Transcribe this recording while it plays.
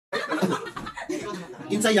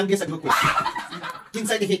Kinsay youngest sa grupo.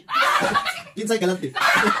 Kinsay dihik. Kinsay galante.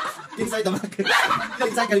 Kinsay damag.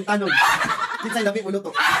 Kinsay kalimtanon. Kinsay labi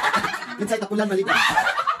uloto. Kinsay tapulan maligan.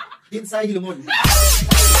 Kinsay hilumon.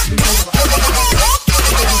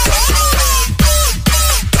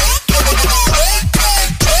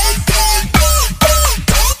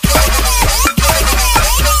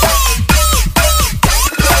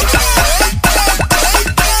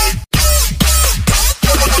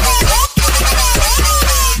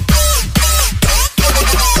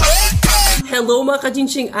 Hello mga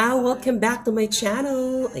kajinching! Welcome back to my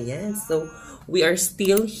channel! Ayan, so we are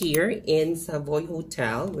still here in Savoy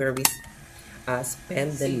Hotel where we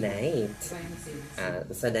spend the night.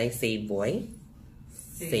 Sa day Savoy.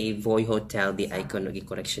 Savoy Hotel, the icon of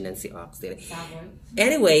correction and si Ox.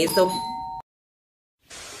 Anyway, so...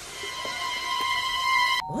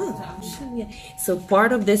 So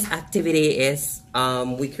part of this activity is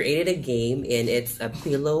we created a game and it's a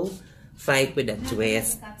pillow fight with a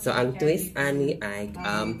twist. So ang twist ani ay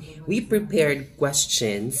we prepared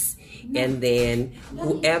questions and then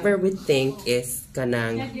whoever we think is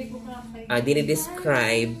kanang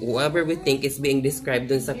describe, whoever we think is being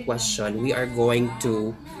described dun sa question, we are going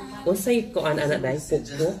to unsay ko ana dai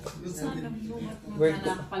pukpuk.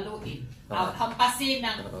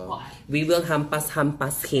 We will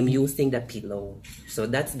hampas him using the pillow. So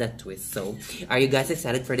that's the twist. So are you guys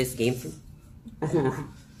excited for this game?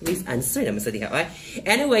 Please answer naman sa diha.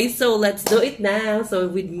 Anyway, so let's do it now. So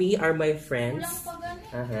with me are my friends.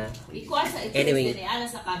 Anyway,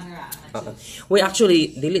 we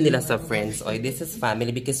actually dili nila sa friends. This is family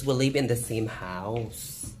because we live in the same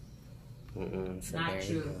house. So not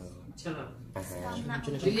true.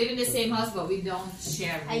 We live in the same house, but we don't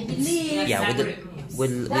share rooms. I believe. Yeah, we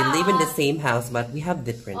live in the same house, but we have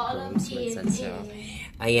different rooms. So,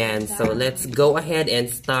 ayan. So let's go ahead and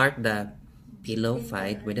start the pillow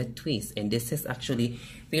fight with a twist. And this is actually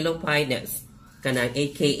pillow fight kanang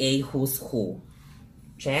aka who's who.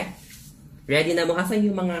 Check. Ready na mo? Asan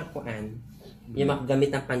yung mga kuan? Yung mga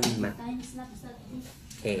gamit ng panlima.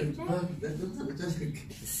 Okay.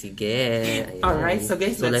 Sige. Ayan. Alright, so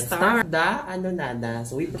guys, let's start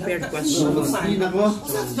so we prepared questions. Mag-spin ako.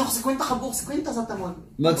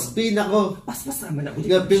 Mag-spin ako. Pas-pas naman ako.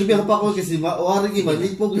 Pilbihan pa ako kasi mawaring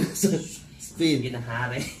imalipog sa spin.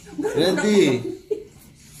 Ginahari. Ready?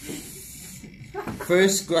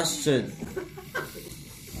 First question.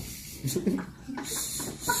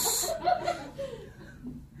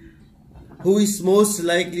 Who is most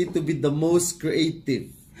likely to be the most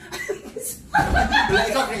creative?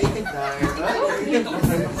 Ikaw creative na.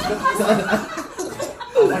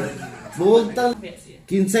 Buwagtang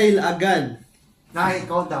kinsay laagan. Nay,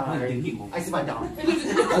 ikaw daw. Ay, si Manda.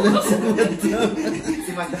 Alam si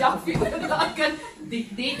Manda. Si Manda.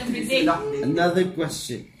 Another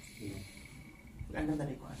question.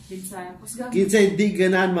 Another question. Kinsay di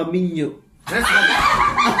ganahan maminyo.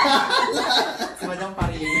 Si Madang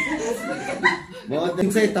Parin.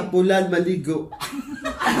 Kinsay tapulan maligo.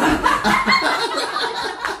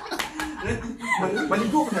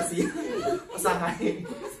 Maligo ko na siya. Masangay.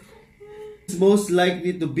 Most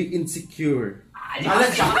likely to be insecure.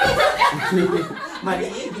 Alam siya.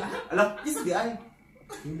 Maliig. Alam, isa di ay.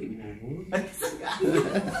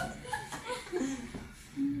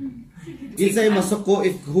 Kinsay masuko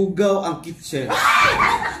if hugaw ang kitchen.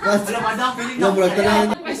 Alam, Madang, piling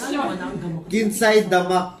na. Kinsay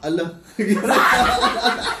damak. Alam.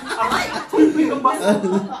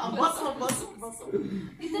 Ang baso.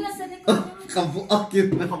 Dito na sa likod. Kabuak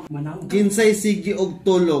yun. Kinsay sige og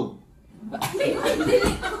tulog.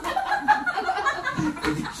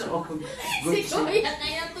 Si Kuya na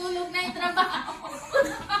yung tulog na yung trabaho.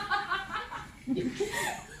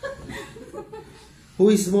 Who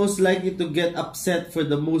is most likely to get upset for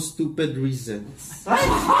the most stupid reasons?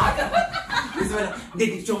 Hindi,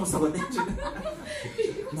 di siya masagot.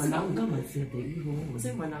 Manangga man siya tayo. Kasi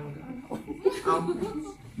manangga.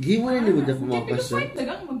 Gimo na mo na mga question.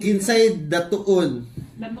 Kinsay datuon.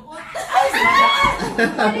 Datuon?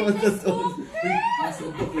 Datuon.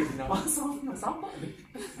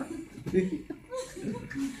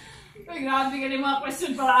 Ay, grabe ka mga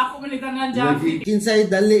question para ako malitangan dyan. Kinsay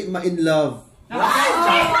dali ma-in love.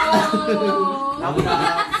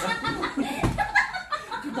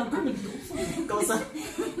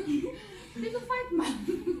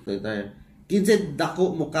 Kinsay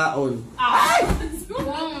dako mukaon.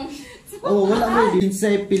 Wala mo.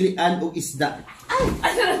 Kinsay pilian o isda.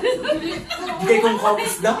 Hindi kong kaw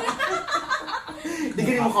isda. Hindi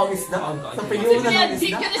ka rin mo kaw isda. Sa piliunan ng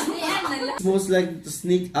isda. Most likely to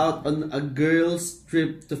sneak out on a girl's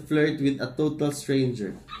trip to flirt with a total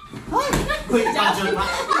stranger. Wait, Kanjon ma.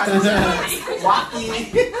 Waki.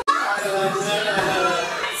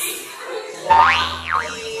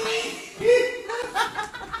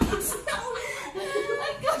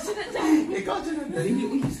 Ikaw dyan na dali.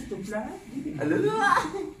 Alala.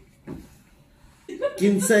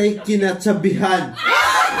 Kinsay kinatsabihan.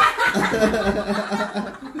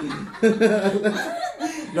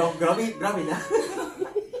 No, grabe na.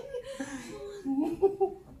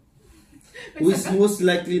 Who is most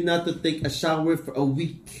likely not to take a shower for a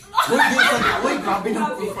week? Uy, grabe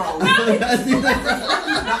na po for a week.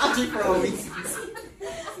 Naka-check for a week.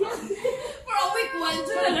 For a week, once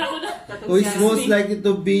na ako na. Who is most likely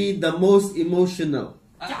to be the most emotional?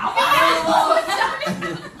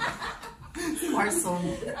 Si Marson.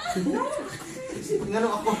 Ngano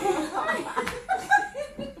ako?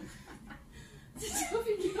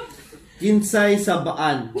 Kinsay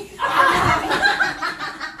sabaan.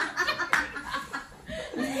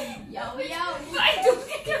 Yaw, yaw. Ay,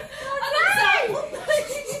 dukik ka. Ano sa'yo?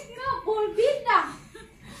 Volbin na.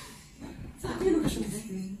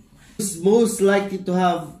 Who's most likely to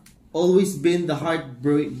have always been the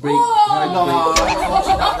heartbreak? No.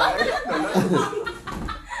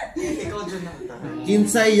 Ikaw dyan na.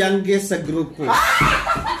 Kinsay youngest sa grupo?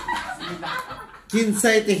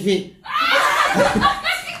 Kinsay tihik?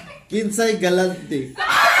 Kinsay galante?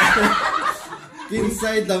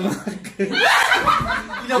 Kinsay damak?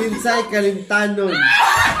 Kinsay kalimtanon?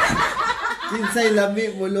 Kinsay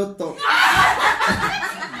lami muluto?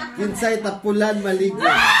 Kinsay tapulan maligo?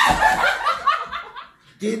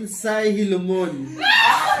 Kinsay hilumon?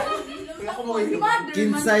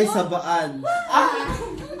 Kinsay sabaan?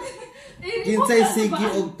 Kinsay sigi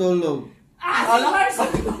og tulog?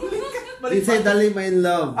 Kinsay dali ma in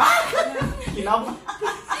love? Kinama.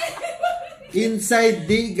 Kinsay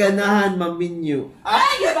di ganahan maminyo?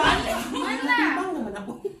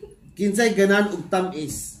 Kinsay ganahan og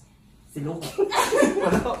tamis? Sinong?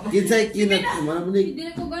 Kinsay kinat manamnig?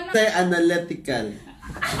 Hindi ko gana. Kinsay analytical?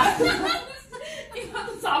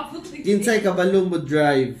 Sabot lagi. Kinsay kabalo mo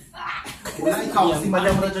drive? Wala ikaw. Si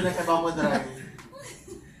Madam Rajo na kaba mo drive.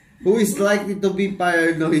 Who is likely to be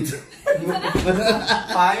paranoid?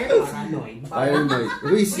 Fire? Paranoid.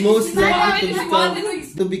 Who is most likely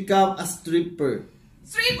to become a stripper?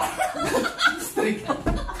 Stripper!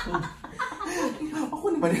 Ako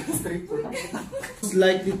naman yung stripper. Who's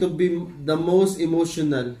likely to be the most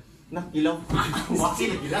emotional? Nakilaw.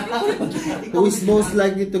 Wakil, nakilaw. Who is most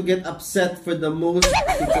likely to get upset for the most?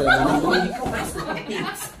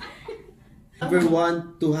 Never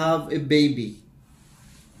want to have a baby.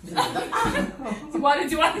 Si Juan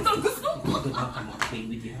ito gusto mo.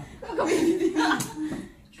 Magka-baby diya.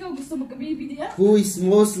 Ikaw gusto magka-baby diya? Who is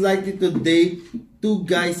most likely to date two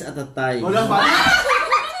guys at a time? Wala ba?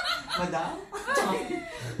 Madam?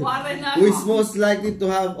 Wala na. Who is most likely to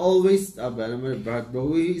have always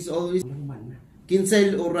who is always kinsay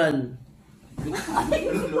luran?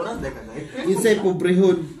 Loran, deka na. Kinsay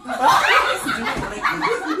pobrehon?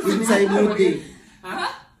 Kinsay moody?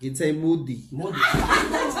 Kinsay moody? Madam.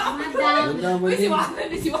 Wala man Si yun.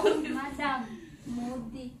 Juan. Madam.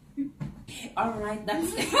 Moody. Alright,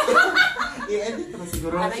 that's it. I-edit mo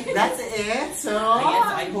siguro. That's it. So, Ayan,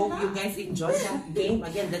 so I hope you guys enjoyed that game.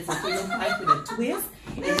 Again, that's a pillow fight with a twist.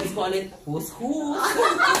 And we call it Who's Who.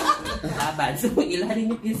 Laban. So, ilahanin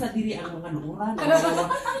niyo pinsa diri ang mga luuran.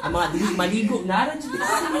 Ang mga diri maligo. Naran siya.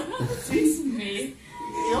 Excuse me.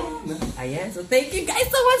 Ayan, so thank you guys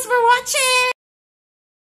so much for watching!